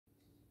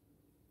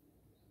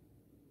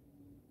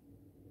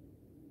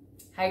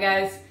Hi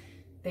guys,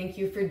 thank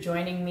you for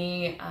joining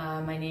me.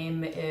 My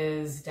name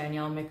is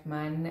Danielle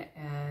McMunn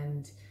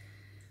and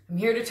I'm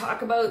here to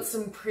talk about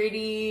some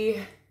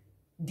pretty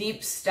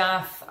deep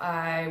stuff.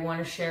 I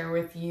want to share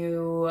with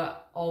you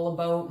all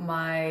about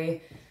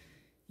my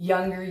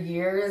younger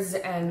years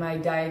and my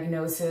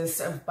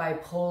diagnosis of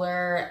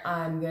bipolar.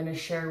 I'm going to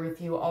share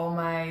with you all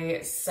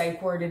my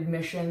psych ward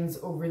admissions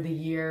over the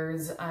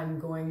years. I'm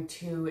going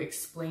to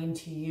explain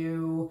to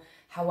you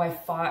how I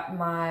fought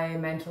my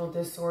mental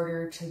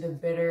disorder to the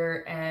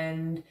bitter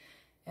end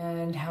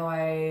and how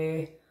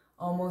I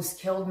almost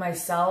killed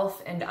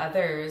myself and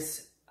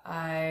others.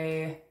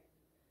 I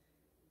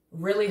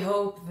really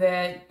hope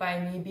that by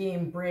me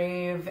being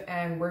brave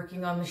and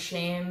working on the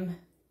shame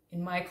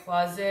in my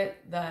closet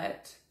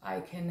that I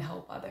can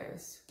help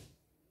others.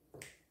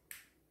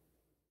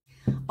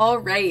 All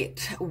right,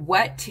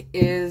 what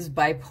is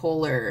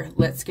bipolar?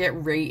 Let's get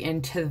right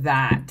into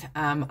that.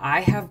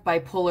 I have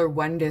bipolar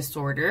 1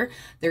 disorder.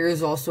 There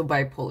is also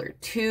bipolar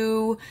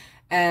 2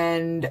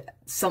 and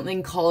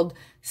something called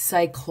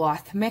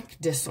cyclothymic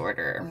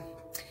disorder.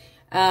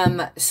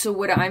 So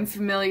what I'm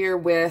familiar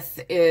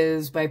with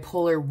is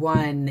bipolar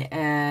 1.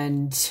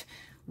 And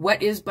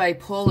what is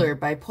bipolar?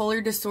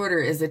 Bipolar disorder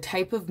is a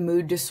type of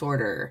mood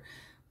disorder.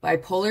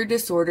 Bipolar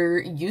disorder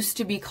used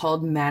to be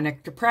called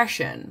manic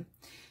depression.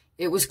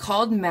 It was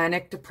called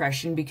manic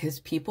depression because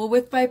people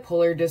with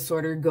bipolar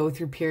disorder go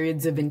through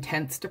periods of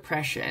intense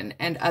depression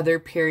and other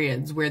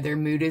periods where their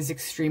mood is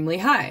extremely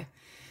high.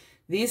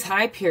 These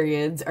high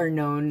periods are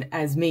known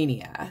as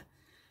mania.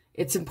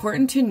 It's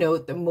important to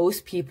note that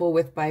most people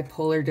with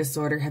bipolar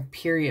disorder have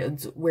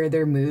periods where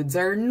their moods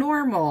are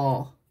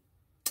normal.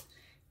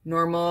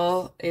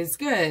 Normal is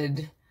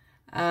good.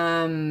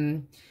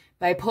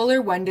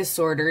 Bipolar 1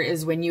 disorder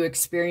is when you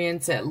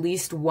experience at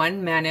least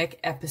one manic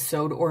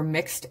episode or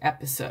mixed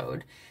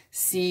episode.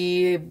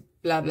 See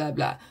blah, blah,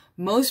 blah.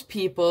 Most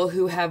people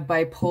who have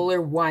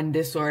bipolar 1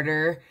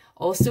 disorder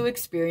also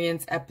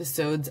experience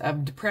episodes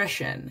of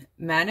depression.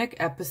 Manic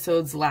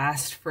episodes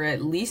last for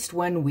at least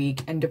 1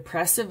 week and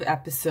depressive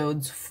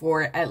episodes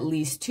for at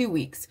least 2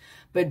 weeks,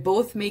 but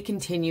both may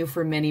continue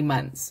for many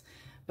months.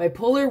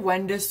 Bipolar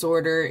 1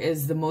 disorder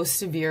is the most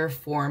severe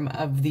form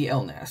of the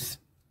illness.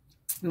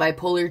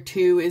 Bipolar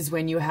 2 is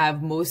when you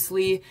have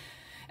mostly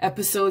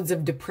episodes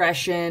of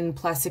depression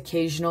plus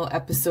occasional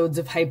episodes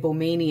of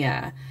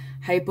hypomania.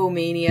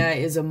 Hypomania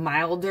is a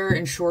milder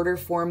and shorter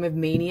form of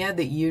mania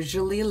that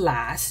usually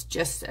lasts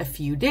just a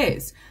few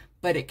days,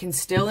 but it can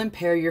still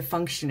impair your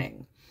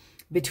functioning.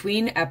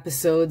 Between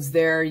episodes,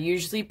 there are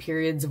usually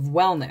periods of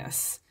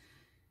wellness.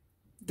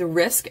 The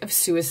risk of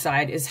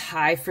suicide is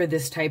high for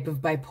this type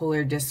of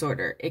bipolar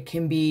disorder. It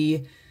can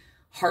be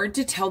hard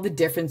to tell the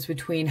difference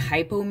between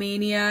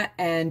hypomania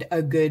and a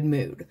good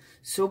mood.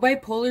 So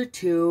bipolar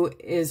 2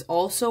 is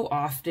also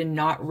often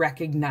not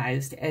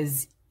recognized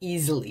as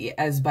easily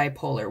as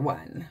bipolar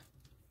 1.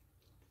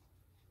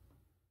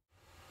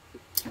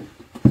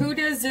 Who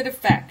does it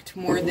affect?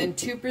 More than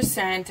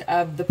 2%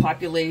 of the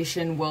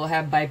population will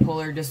have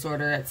bipolar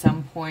disorder at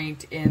some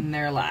point in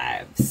their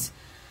lives.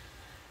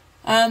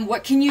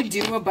 What can you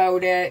do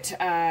about it?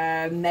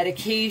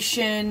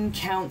 Medication,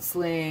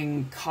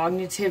 counseling,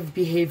 cognitive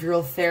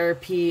behavioral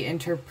therapy,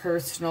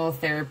 interpersonal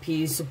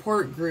therapy,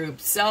 support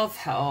groups,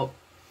 self-help.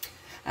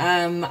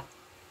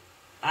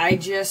 I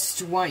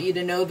just want you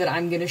to know that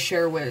I'm going to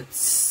share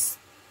what's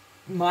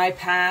my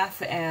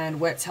path and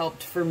what's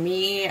helped for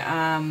me.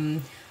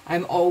 I'm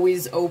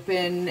always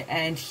open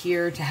and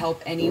here to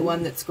help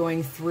anyone that's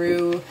going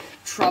through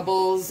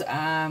troubles,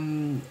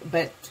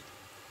 but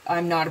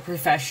I'm not a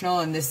professional,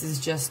 and this is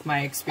just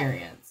my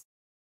experience.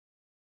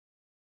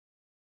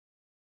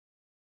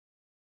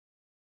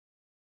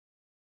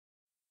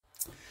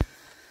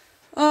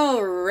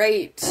 All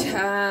right.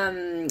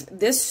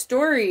 This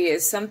story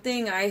is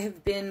something I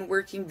have been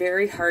working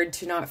very hard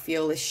to not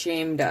feel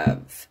ashamed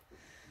of.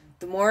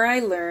 The more I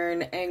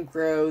learn and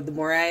grow, the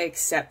more I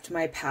accept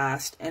my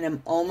past and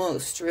am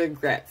almost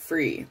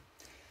regret-free.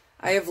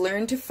 I have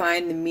learned to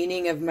find the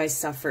meaning of my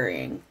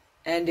suffering,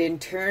 and in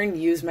turn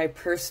use my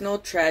personal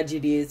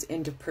tragedies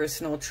into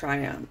personal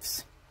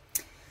triumphs.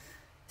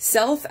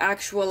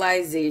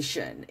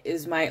 Self-actualization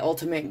is my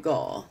ultimate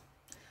goal.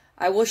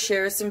 I will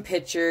share some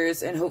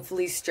pictures and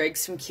hopefully strike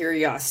some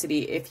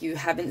curiosity if you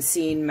haven't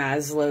seen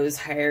Maslow's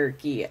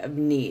hierarchy of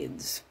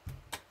needs.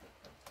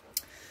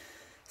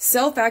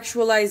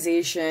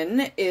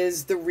 Self-actualization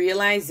is the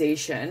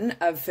realization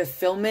of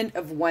fulfillment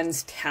of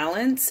one's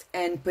talents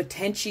and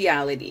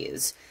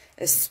potentialities,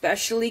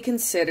 especially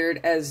considered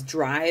as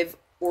drive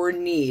or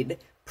need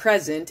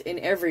present in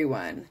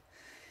everyone.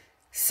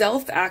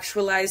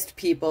 Self-actualized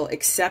people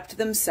accept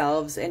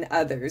themselves and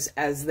others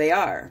as they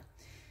are.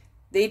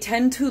 They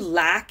tend to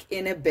lack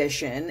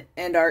inhibition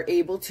and are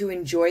able to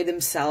enjoy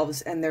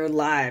themselves and their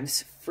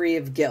lives free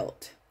of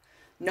guilt.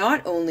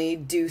 Not only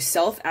do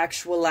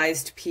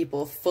self-actualized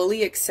people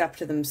fully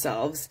accept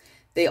themselves,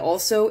 they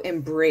also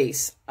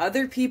embrace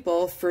other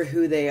people for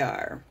who they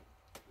are.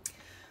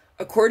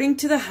 According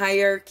to the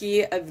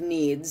hierarchy of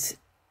needs,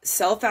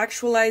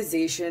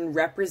 self-actualization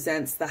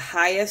represents the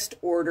highest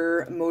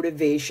order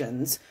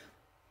motivations,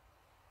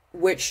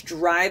 which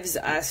drives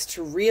us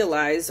to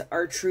realize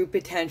our true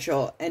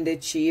potential and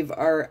achieve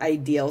our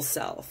ideal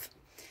self.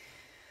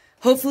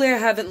 Hopefully I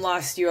haven't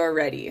lost you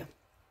already.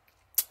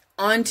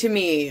 On to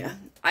me.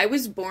 I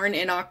was born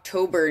in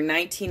October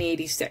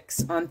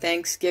 1986 on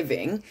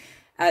Thanksgiving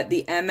at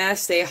the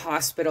MSA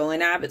Hospital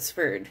in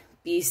Abbotsford,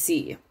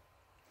 BC.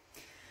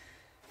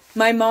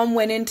 My mom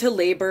went into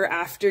labor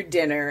after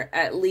dinner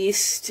at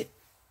least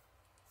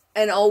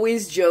and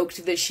always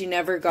joked that she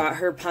never got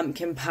her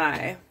pumpkin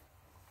pie.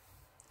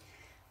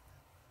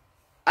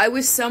 I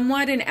was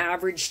somewhat an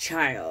average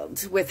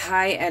child with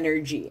high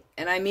energy,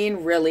 and I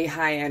mean really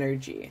high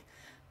energy.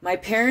 My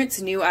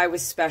parents knew I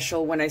was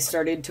special when I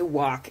started to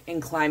walk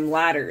and climb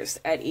ladders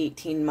at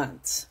 18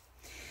 months.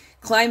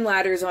 Climb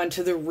ladders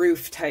onto the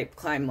roof type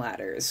climb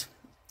ladders.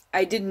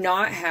 I did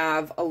not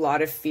have a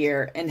lot of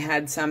fear and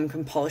had some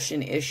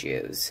compulsion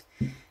issues.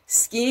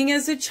 Skiing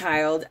as a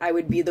child, I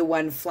would be the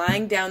one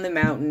flying down the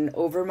mountain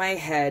over my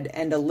head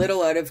and a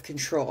little out of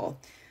control,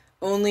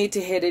 only to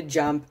hit a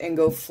jump and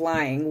go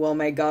flying while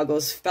my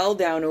goggles fell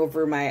down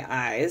over my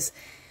eyes,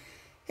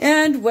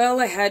 and, well,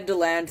 I had to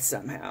land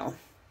somehow.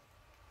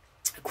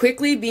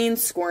 Quickly being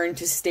scorned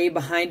to stay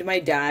behind my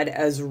dad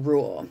as a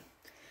rule.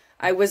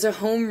 I was a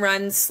home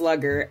run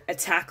slugger, a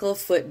tackle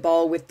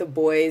football with the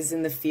boys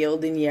in the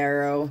field in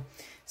Yarrow,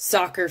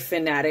 soccer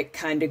fanatic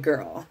kind of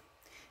girl.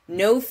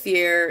 No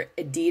fear,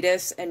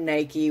 Adidas and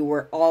Nike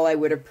were all I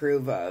would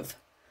approve of.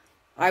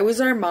 I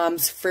was our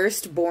mom's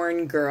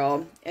firstborn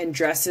girl, and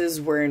dresses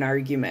were an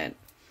argument.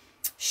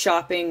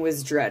 Shopping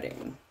was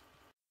dreading.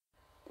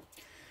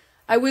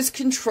 I was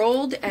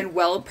controlled and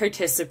well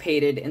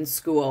participated in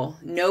school,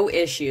 no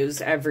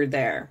issues ever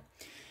there.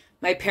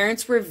 My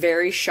parents were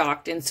very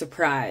shocked and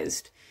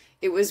surprised.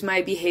 It was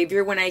my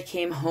behavior when I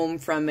came home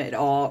from it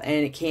all,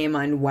 and it came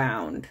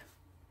unwound.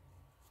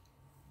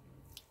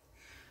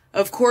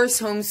 Of course,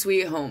 home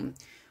sweet home.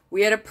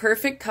 We had a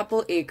perfect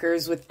couple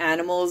acres with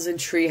animals and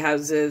tree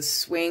houses,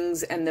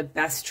 swings, and the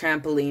best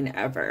trampoline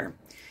ever.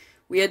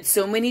 We had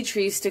so many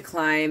trees to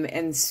climb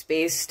and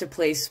space to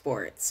play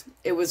sports.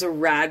 It was a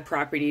rad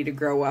property to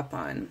grow up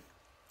on.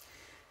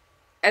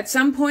 At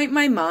some point,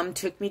 my mom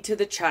took me to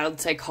the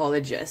child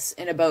psychologist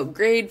in about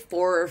grade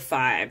 4 or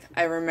 5.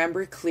 I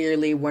remember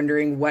clearly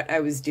wondering what I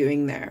was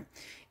doing there.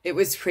 It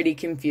was pretty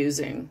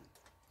confusing.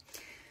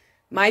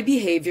 My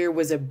behavior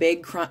was a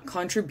big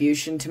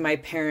contribution to my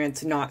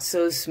parents' not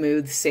so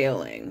smooth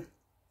sailing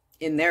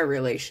in their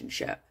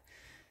relationship.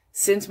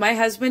 Since my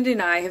husband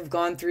and I have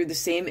gone through the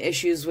same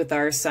issues with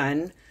our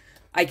son,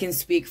 I can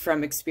speak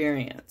from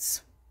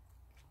experience.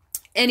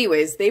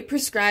 Anyways, they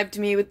prescribed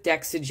me with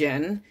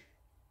Dexedrine,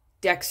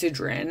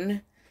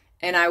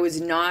 and I was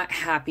not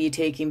happy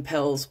taking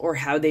pills or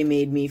how they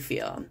made me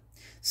feel.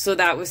 So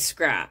that was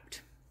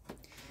scrapped.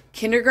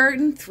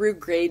 Kindergarten through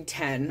grade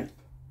 10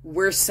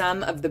 were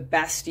some of the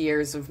best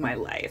years of my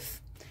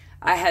life.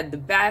 I had the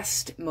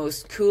best,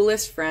 most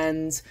coolest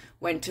friends,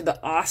 went to the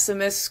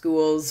awesomest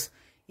schools,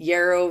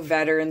 Yarrow,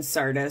 Vetter, and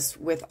Sardis,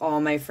 with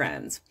all my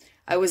friends.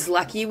 I was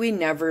lucky we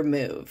never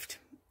moved.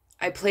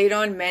 I played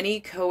on many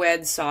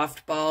co-ed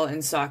softball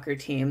and soccer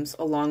teams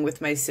along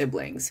with my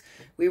siblings.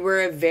 We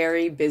were a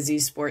very busy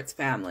sports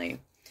family.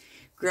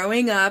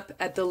 Growing up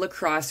at the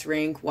lacrosse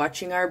rink,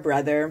 watching our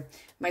brother,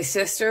 my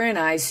sister and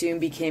I soon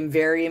became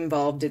very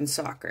involved in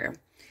soccer.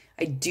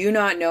 I do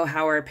not know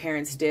how our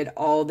parents did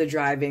all the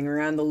driving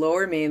around the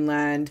Lower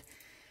Mainland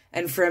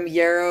and from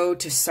Yarrow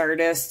to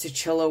Sardis to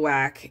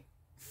Chilliwack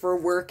for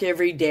work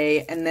every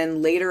day, and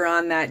then later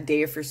on that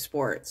day for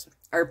sports.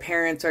 Our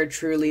parents are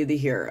truly the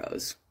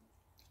heroes.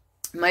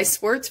 My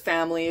sports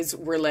families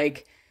were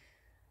like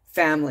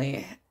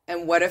family,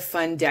 and what a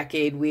fun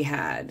decade we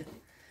had.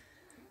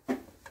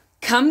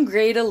 Come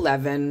grade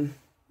 11,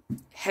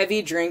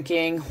 heavy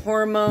drinking,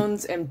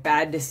 hormones, and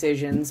bad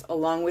decisions,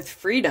 along with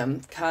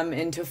freedom, come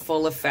into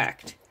full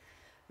effect.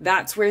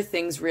 That's where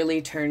things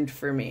really turned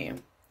for me.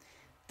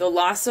 The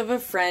loss of a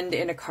friend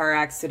in a car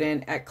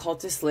accident at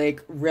Cultus Lake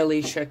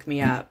really shook me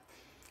up.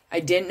 I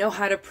didn't know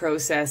how to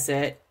process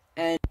it,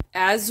 and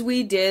as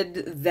we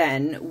did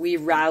then, we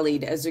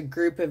rallied as a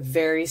group of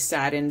very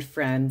saddened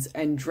friends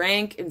and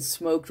drank and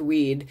smoked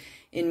weed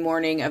in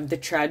mourning of the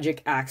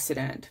tragic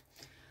accident.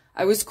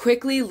 I was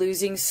quickly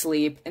losing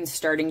sleep and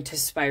starting to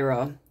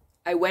spiral.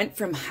 I went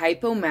from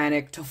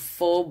hypomanic to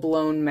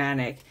full-blown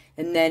manic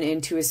and then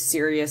into a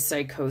serious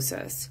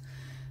psychosis.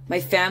 My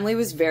family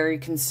was very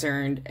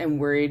concerned and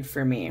worried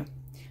for me.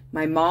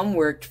 My mom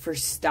worked for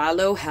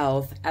Stalo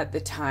Health at the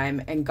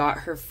time and got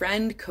her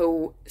friend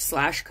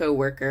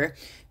co-worker,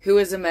 who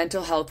was a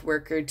mental health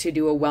worker, to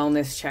do a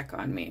wellness check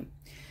on me.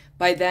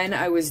 By then,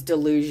 I was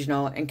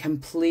delusional and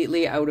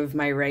completely out of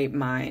my right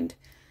mind.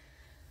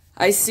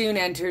 I soon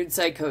entered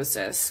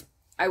psychosis.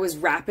 I was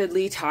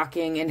rapidly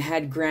talking and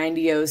had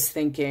grandiose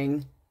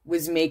thinking,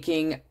 was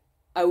making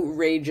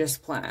outrageous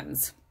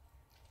plans.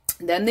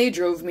 Then they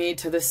drove me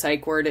to the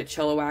psych ward at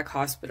Chilliwack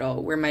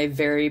Hospital, where my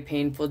very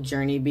painful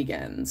journey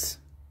begins.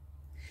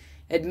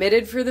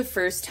 Admitted for the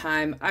first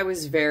time, I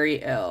was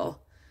very ill.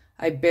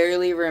 I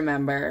barely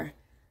remember.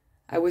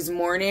 I was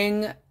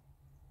mourning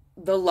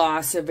the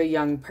loss of a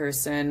young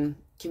person,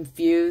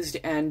 confused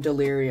and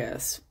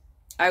delirious.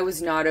 I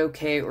was not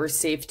okay or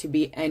safe to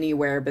be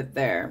anywhere but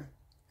there.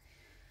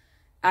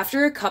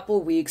 After a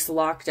couple weeks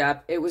locked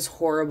up, it was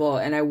horrible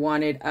and I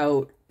wanted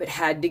out, but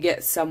had to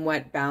get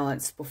somewhat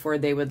balanced before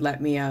they would let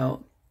me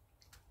out.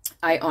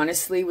 I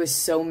honestly was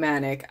so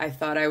manic, I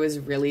thought I was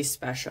really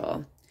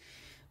special.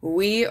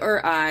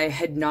 I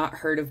had not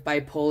heard of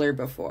bipolar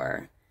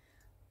before,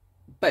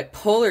 but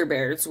polar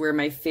bears were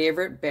my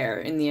favorite bear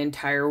in the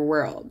entire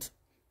world.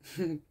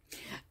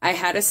 I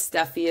had a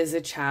stuffy as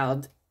a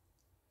child,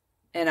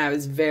 and I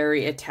was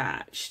very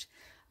attached.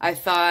 I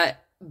thought,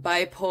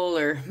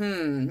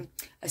 bipolar,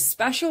 a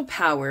special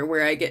power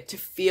where I get to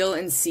feel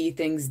and see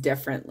things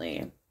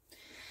differently.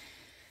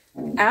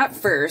 At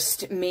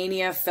first,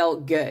 mania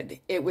felt good.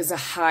 It was a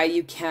high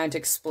you can't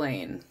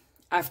explain.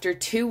 After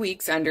 2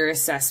 weeks under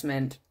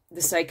assessment,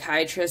 the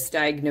psychiatrist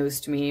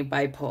diagnosed me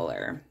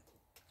bipolar.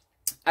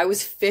 I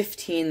was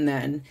 15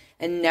 then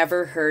and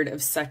never heard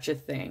of such a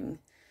thing.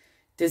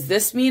 Does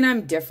this mean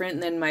I'm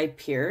different than my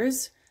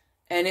peers?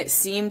 And it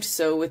seemed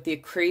so with the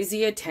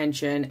crazy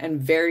attention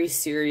and very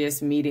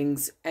serious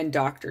meetings and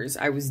doctors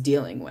I was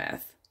dealing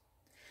with.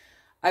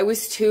 I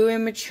was too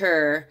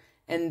immature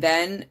and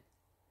then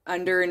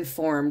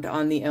underinformed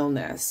on the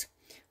illness.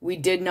 We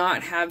did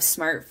not have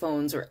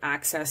smartphones or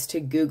access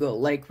to Google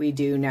like we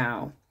do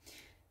now.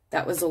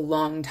 That was a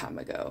long time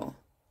ago.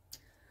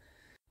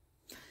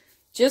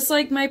 Just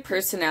like my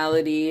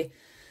personality,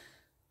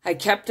 I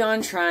kept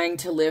on trying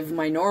to live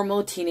my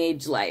normal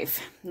teenage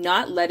life,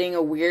 not letting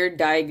a weird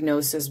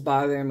diagnosis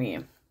bother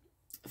me.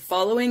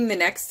 Following the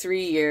next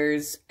 3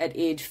 years, at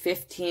age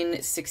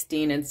 15,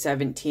 16, and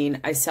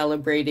 17, I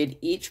celebrated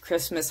each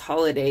Christmas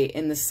holiday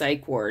in the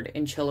psych ward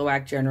in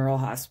Chilliwack General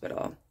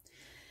Hospital.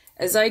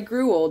 As I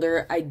grew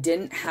older, I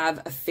didn't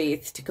have a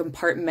faith to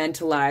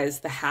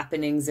compartmentalize the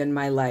happenings in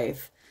my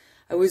life.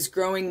 I was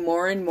growing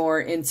more and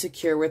more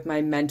insecure with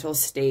my mental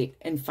state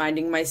and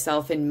finding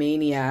myself in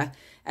mania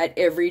at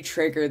every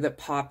trigger that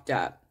popped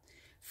up.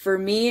 For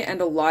me and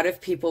a lot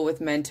of people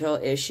with mental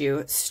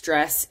issue,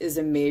 stress is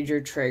a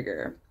major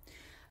trigger.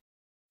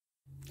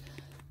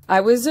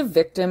 I was a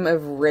victim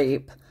of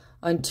rape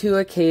on 2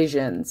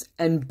 occasions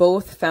and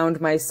both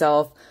found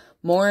myself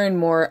more and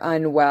more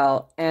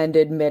unwell and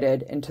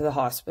admitted into the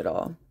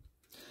hospital.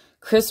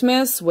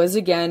 Christmas was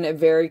again a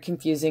very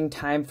confusing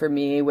time for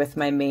me with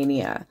my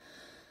mania.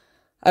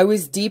 I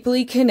was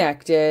deeply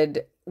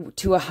connected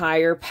to a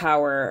higher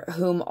power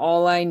whom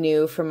all I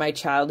knew from my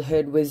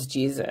childhood was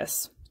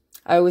Jesus.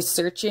 I was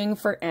searching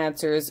for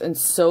answers and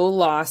so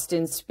lost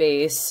in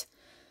space,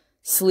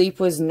 sleep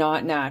was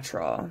not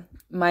natural.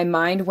 My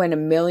mind went a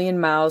million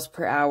miles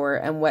per hour,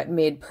 and what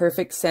made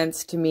perfect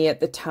sense to me at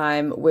the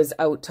time was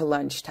out to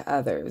lunch to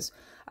others.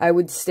 I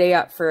would stay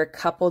up for a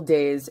couple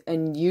days,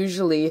 and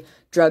usually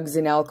drugs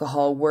and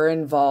alcohol were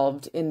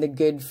involved in the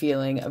good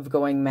feeling of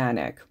going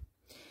manic.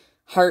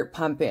 Heart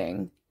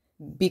pumping,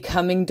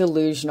 becoming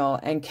delusional,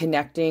 and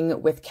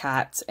connecting with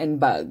cats and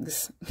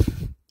bugs.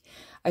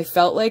 I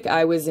felt like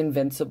I was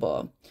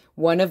invincible,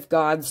 one of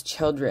God's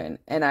children,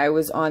 and I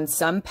was on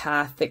some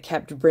path that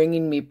kept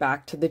bringing me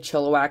back to the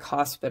Chilliwack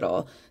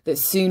Hospital that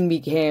soon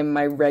became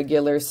my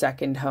regular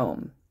second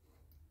home.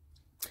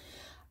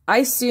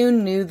 I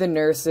soon knew the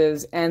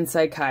nurses and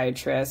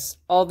psychiatrists,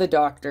 all the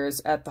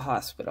doctors at the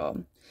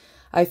hospital.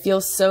 I feel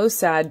so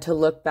sad to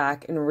look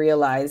back and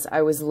realize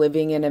I was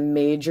living in a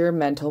major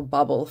mental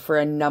bubble for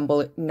a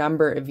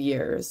number of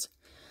years.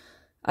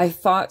 I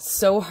fought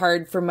so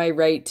hard for my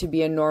right to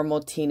be a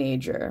normal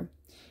teenager.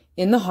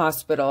 In the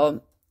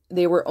hospital,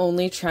 they were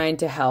only trying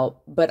to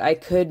help, but I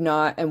could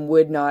not and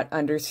would not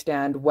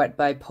understand what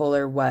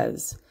bipolar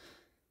was.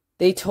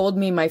 They told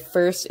me my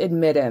first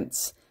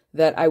admittance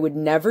that I would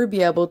never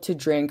be able to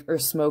drink or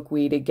smoke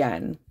weed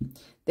again.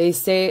 They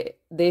said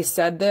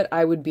that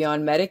I would be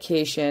on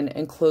medication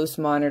and close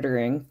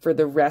monitoring for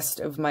the rest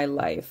of my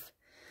life.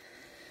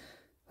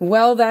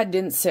 Well, that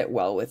didn't sit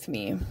well with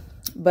me,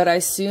 but I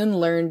soon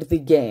learned the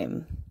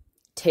game.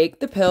 Take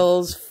the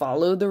pills,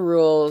 follow the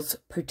rules,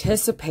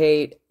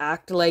 participate,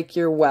 act like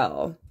you're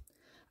well.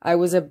 I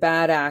was a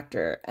bad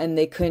actor, and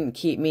they couldn't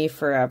keep me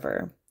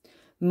forever.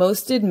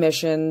 Most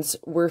admissions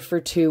were for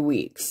 2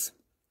 weeks.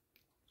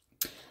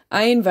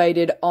 I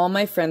invited all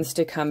my friends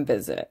to come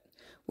visit.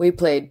 We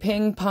played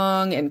ping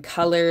pong and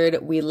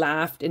colored, we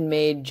laughed and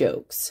made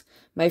jokes.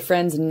 My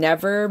friends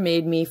never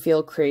made me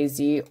feel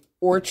crazy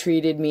or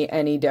treated me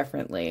any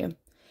differently.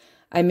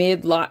 I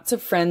made lots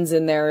of friends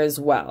in there as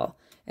well,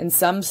 and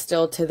some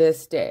still to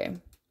this day.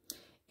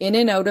 In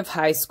and out of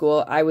high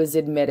school, I was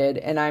admitted,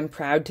 and I'm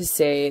proud to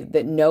say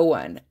that no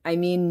one, I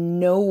mean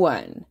no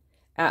one,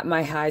 at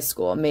my high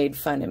school made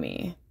fun of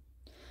me.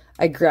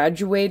 I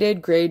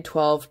graduated grade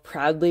 12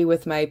 proudly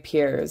with my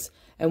peers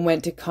and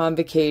went to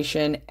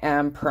convocation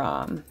and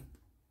prom.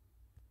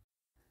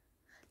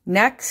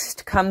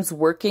 Next comes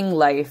working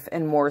life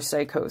and more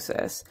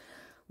psychosis.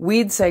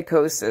 Weed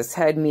psychosis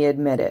had me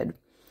admitted.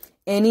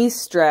 Any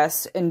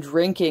stress and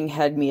drinking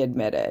had me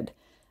admitted.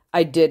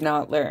 I did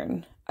not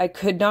learn. I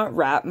could not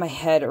wrap my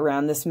head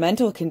around this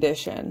mental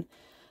condition.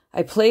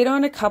 I played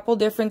on a couple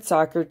different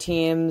soccer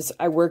teams.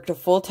 I worked a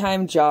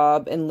full-time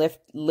job and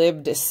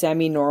lived a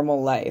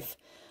semi-normal life.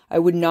 I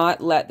would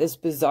not let this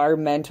bizarre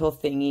mental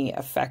thingy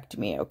affect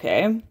me,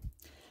 okay?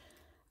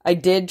 I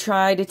did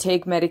try to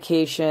take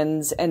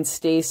medications and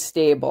stay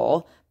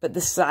stable, but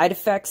the side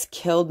effects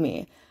killed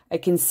me. I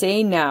can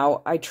say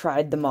now I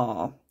tried them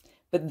all.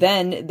 But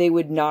then they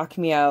would knock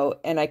me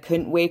out and I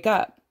couldn't wake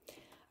up.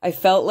 I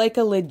felt like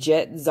a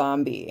legit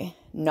zombie.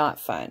 Not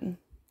fun.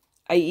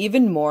 I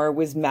even more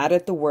was mad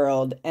at the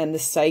world and the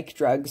psych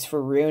drugs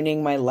for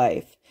ruining my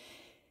life.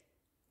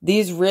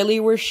 These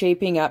really were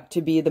shaping up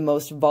to be the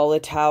most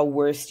volatile,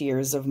 worst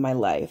years of my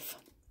life.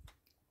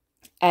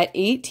 At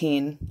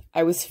 18,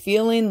 I was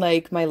feeling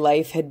like my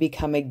life had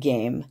become a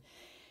game.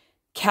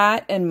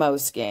 Cat and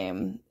mouse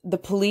game. The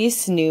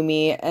police knew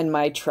me and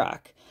my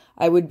truck.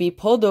 I would be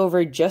pulled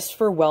over just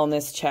for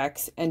wellness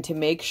checks and to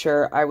make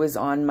sure I was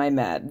on my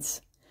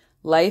meds.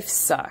 Life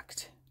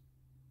sucked.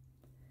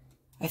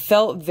 I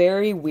felt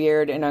very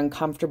weird and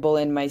uncomfortable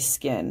in my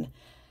skin.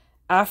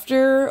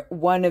 After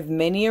one of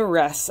many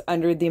arrests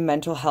under the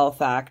Mental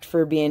Health Act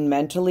for being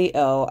mentally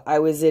ill, I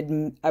was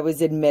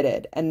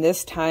admitted, and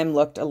this time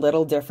looked a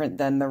little different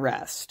than the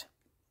rest.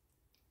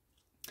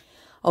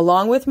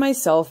 Along with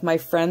myself, my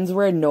friends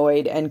were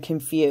annoyed and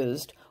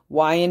confused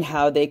why and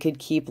how they could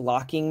keep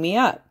locking me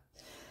up.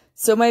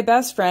 So my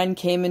best friend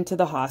came into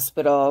the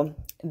hospital,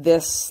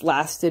 this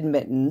last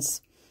admittance,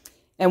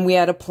 and we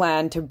had a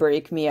plan to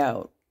break me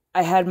out.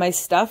 I had my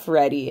stuff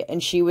ready,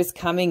 and she was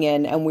coming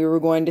in, and we were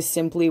going to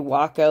simply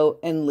walk out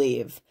and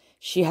leave.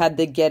 She had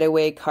the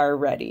getaway car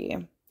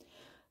ready.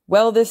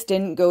 Well, this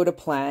didn't go to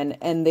plan,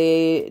 and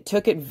they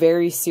took it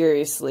very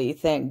seriously,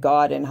 thank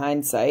God in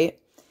hindsight.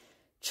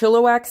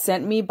 Chilliwack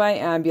sent me by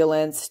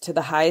ambulance to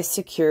the highest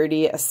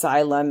security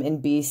asylum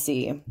in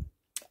BC.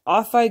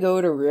 Off I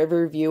go to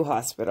Riverview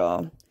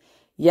Hospital.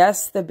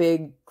 Yes, the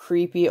big,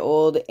 creepy,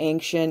 old,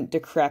 ancient,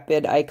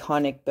 decrepit,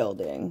 iconic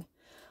building.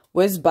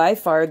 Was by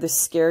far the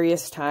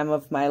scariest time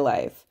of my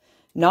life,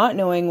 not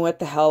knowing what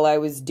the hell I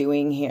was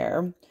doing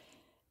here.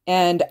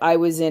 And I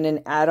was in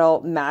an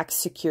adult max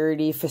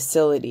security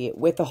facility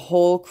with a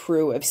whole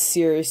crew of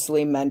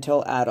seriously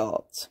mental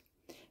adults.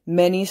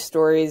 Many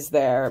stories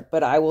there,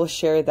 but I will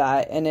share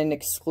that in an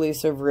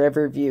exclusive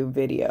Riverview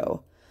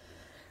video.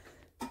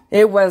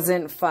 It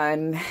wasn't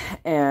fun,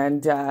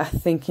 and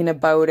thinking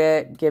about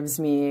it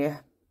gives me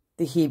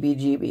the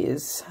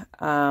heebie-jeebies.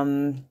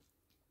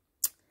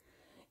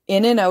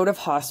 In and out of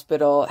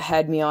hospital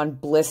had me on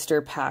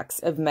blister packs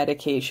of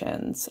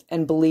medications,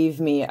 and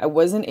believe me, I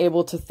wasn't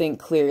able to think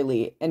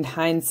clearly. In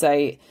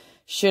hindsight,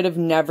 should have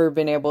never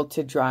been able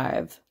to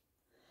drive.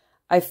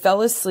 I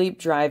fell asleep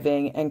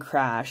driving and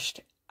crashed.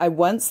 I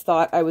once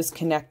thought I was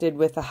connected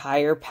with a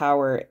higher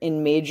power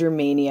in major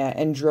mania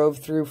and drove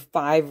through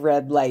 5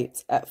 red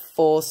lights at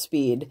full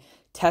speed,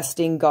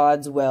 testing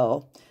God's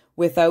will,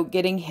 without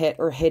getting hit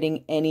or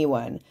hitting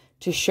anyone,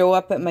 to show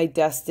up at my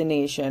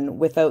destination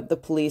without the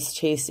police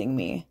chasing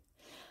me.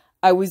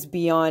 I was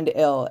beyond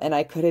ill, and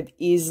I could have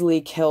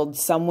easily killed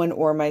someone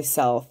or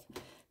myself.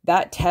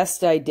 That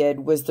test I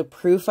did was the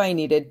proof I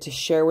needed to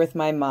share with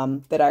my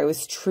mom that I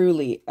was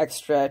truly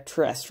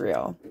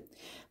extraterrestrial.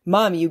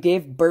 Mom, you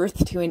gave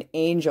birth to an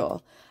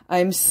angel.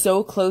 I'm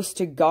so close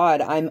to God,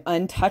 I'm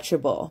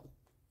untouchable.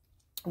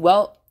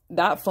 Well,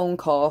 that phone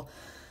call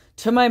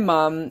to my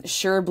mom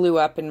sure blew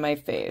up in my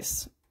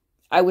face.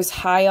 I was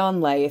high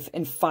on life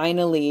and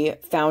finally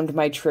found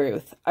my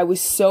truth. I was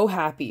so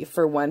happy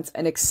for once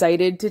and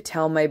excited to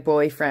tell my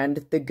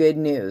boyfriend the good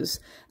news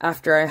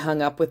after I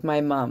hung up with my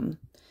mom.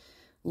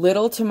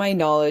 Little to my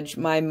knowledge,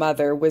 my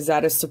mother was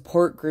at a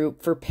support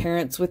group for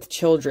parents with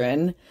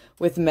children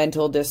with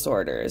mental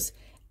disorders,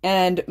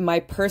 and my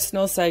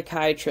personal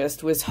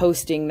psychiatrist was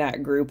hosting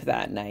that group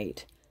that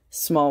night.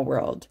 Small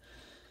world.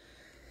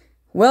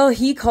 Well,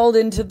 he called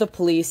into the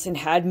police and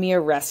had me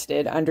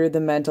arrested under the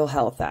Mental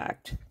Health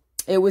Act.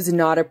 It was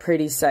not a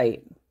pretty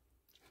sight.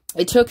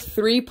 It took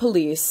 3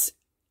 police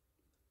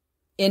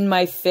in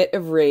my fit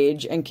of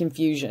rage and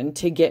confusion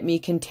to get me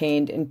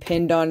contained and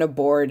pinned on a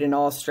board and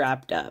all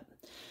strapped up.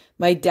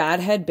 My dad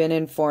had been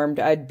informed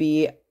I'd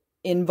be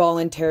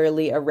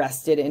involuntarily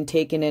arrested and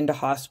taken into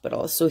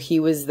hospital, so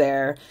he was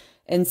there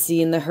and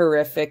seen the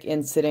horrific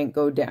incident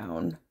go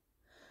down.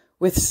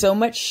 With so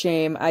much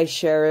shame, I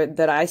shared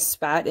that I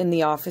spat in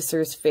the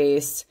officer's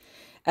face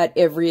at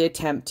every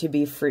attempt to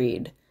be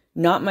freed.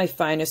 Not my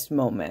finest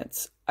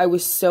moments. I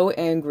was so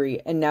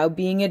angry and now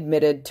being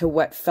admitted to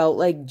what felt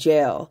like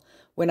jail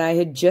when I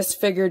had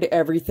just figured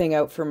everything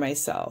out for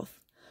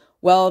myself.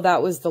 Well,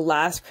 that was the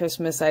last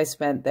Christmas I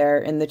spent there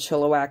in the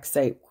Chilliwack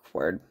psych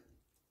ward.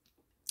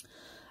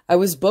 I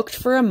was booked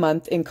for a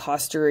month in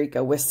Costa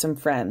Rica with some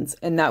friends,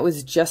 and that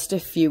was just a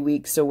few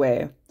weeks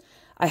away.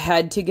 I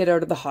had to get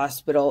out of the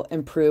hospital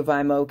and prove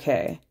I'm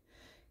okay.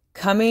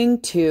 Coming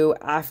to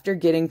after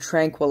getting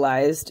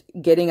tranquilized,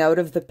 getting out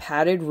of the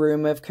padded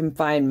room of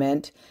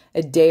confinement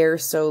a day or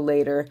so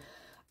later,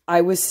 I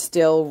was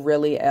still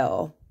really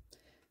ill.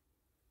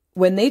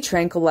 When they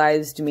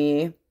tranquilized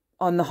me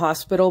on the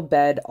hospital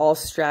bed, all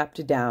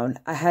strapped down,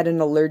 I had an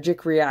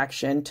allergic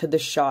reaction to the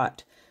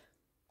shot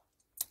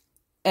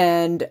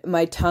and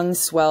my tongue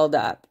swelled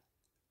up.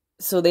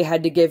 So they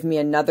had to give me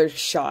another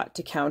shot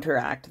to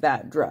counteract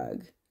that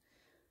drug.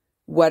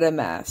 What a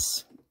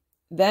mess.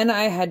 Then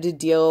I had to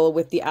deal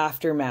with the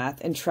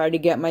aftermath and try to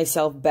get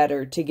myself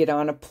better to get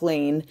on a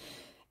plane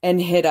and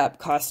hit up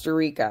Costa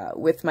Rica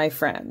with my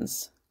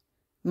friends.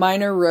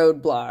 Minor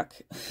roadblock.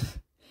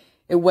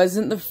 It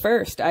wasn't the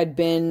first. I'd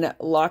been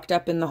locked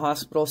up in the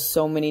hospital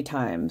so many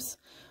times,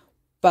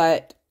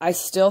 but I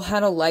still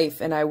had a life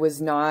and I was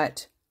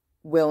not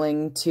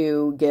willing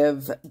to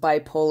give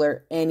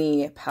bipolar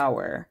any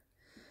power.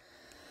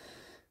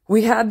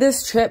 We had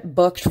this trip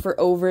booked for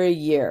over a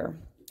year.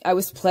 I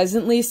was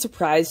pleasantly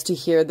surprised to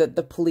hear that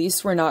the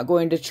police were not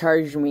going to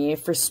charge me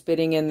for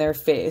spitting in their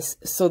face,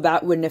 so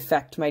that wouldn't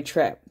affect my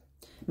trip.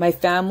 My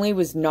family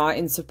was not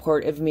in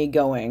support of me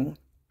going.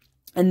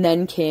 And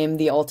then came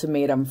the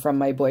ultimatum from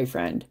my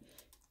boyfriend.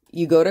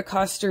 You go to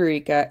Costa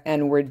Rica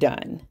and we're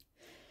done.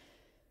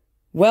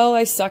 Well,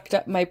 I sucked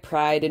up my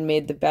pride and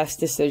made the best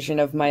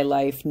decision of my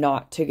life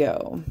not to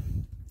go.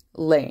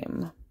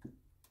 Lame.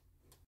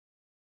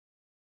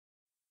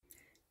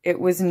 It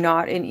was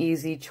not an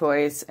easy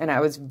choice, and I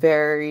was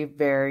very,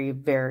 very,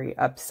 very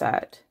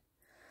upset.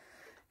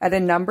 At a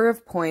number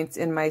of points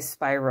in my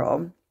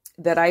spiral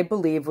that I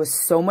believe was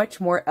so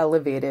much more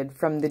elevated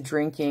from the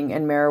drinking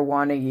and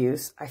marijuana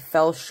use, I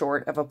fell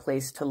short of a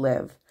place to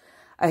live.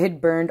 I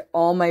had burned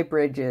all my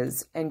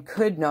bridges and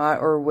could not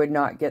or would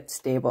not get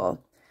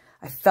stable.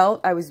 I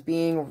felt I was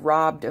being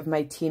robbed of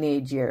my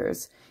teenage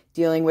years,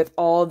 dealing with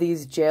all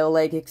these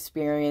jail-like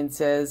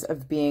experiences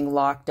of being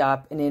locked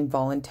up and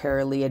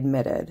involuntarily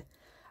admitted.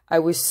 I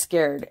was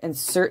scared and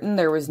certain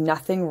there was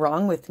nothing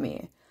wrong with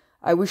me.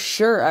 I was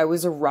sure I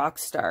was a rock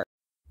star,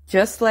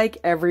 just like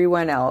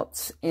everyone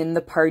else in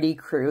the party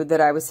crew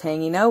that I was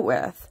hanging out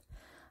with.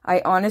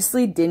 I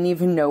honestly didn't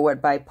even know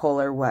what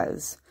bipolar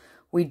was.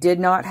 We did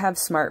not have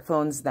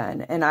smartphones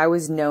then, and I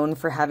was known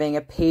for having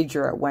a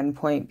pager at one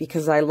point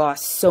because I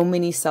lost so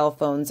many cell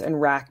phones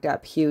and racked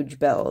up huge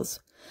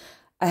bills.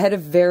 I had a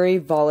very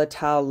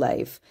volatile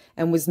life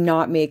and was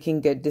not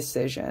making good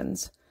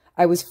decisions.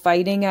 I was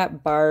fighting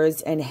at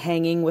bars and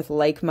hanging with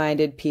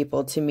like-minded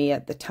people to me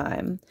at the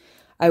time.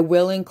 I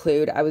will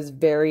include I was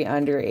very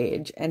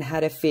underage and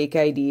had a fake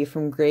ID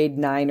from grade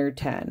 9 or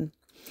 10.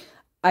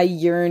 I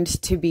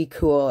yearned to be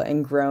cool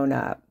and grown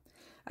up.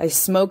 I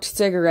smoked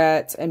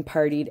cigarettes and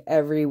partied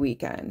every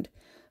weekend.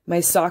 My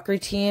soccer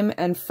team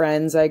and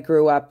friends I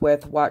grew up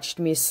with watched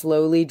me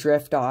slowly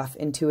drift off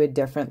into a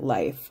different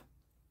life.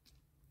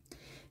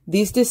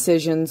 These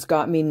decisions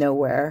got me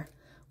nowhere.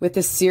 With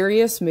a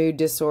serious mood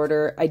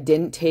disorder I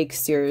didn't take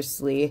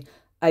seriously,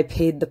 I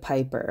paid the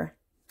piper.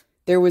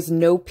 There was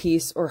no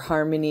peace or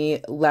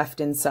harmony left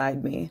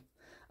inside me.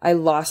 I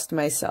lost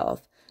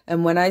myself,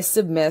 and when I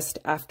submissed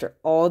after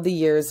all the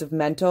years of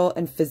mental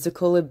and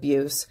physical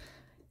abuse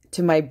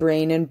to my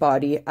brain and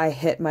body, I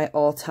hit my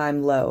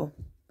all-time low.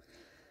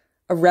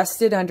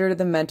 Arrested under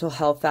the Mental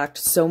Health Act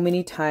so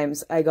many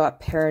times, I got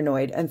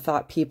paranoid and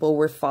thought people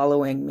were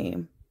following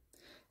me.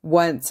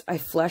 Once, I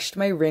flushed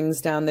my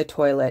rings down the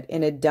toilet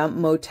in a dump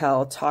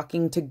motel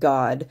talking to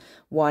God,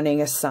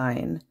 wanting a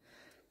sign.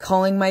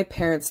 Calling my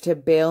parents to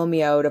bail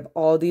me out of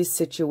all these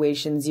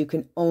situations you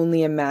can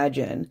only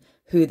imagine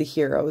who the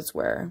heroes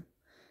were.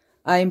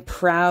 I'm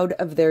proud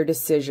of their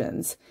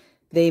decisions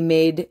they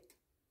made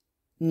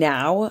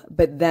now,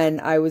 but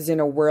then I was in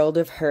a world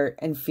of hurt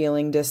and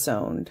feeling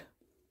disowned.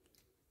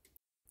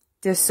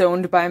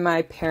 Disowned by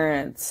my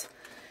parents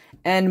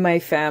and my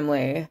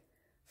family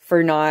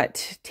for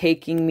not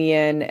taking me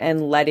in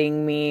and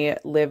letting me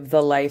live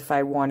the life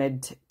I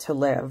wanted to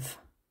live.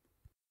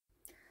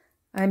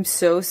 I'm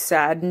so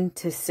saddened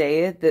to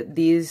say that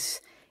these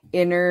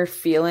inner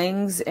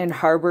feelings and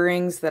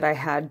harborings that I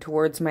had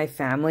towards my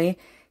family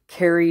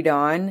carried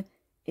on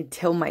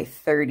until my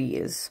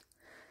 30s.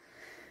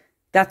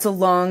 That's a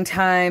long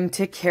time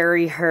to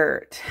carry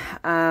hurt.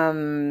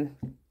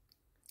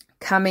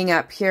 Coming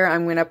up here,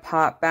 I'm going to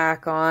pop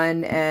back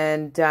on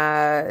and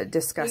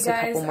discuss a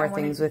couple more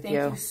things with you.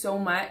 Thank you so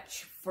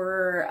much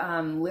for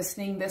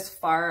listening this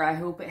far. I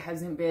hope it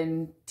hasn't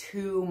been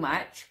too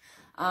much.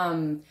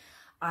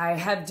 I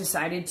have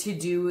decided to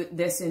do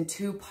this in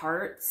 2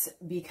 parts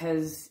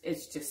because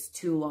it's just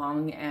too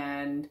long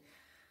and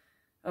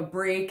a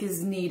break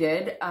is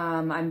needed.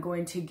 I'm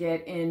going to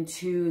get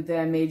into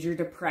the major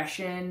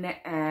depression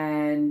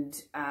and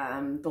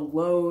the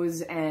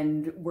lows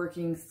and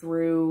working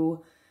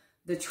through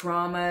the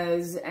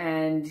traumas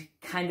and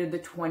kind of the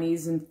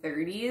 20s and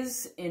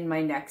 30s in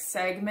my next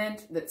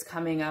segment that's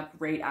coming up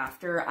right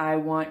after. I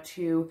want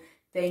to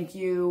thank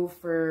you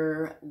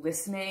for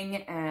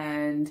listening,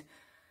 and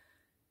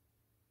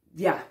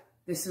yeah,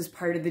 this is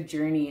part of the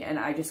journey, and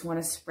I just want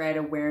to spread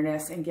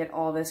awareness and get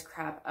all this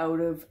crap out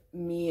of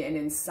me and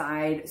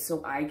inside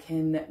so I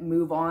can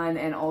move on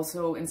and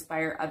also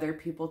inspire other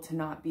people to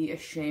not be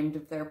ashamed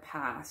of their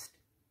past.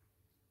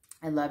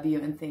 I love you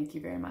and thank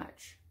you very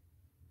much.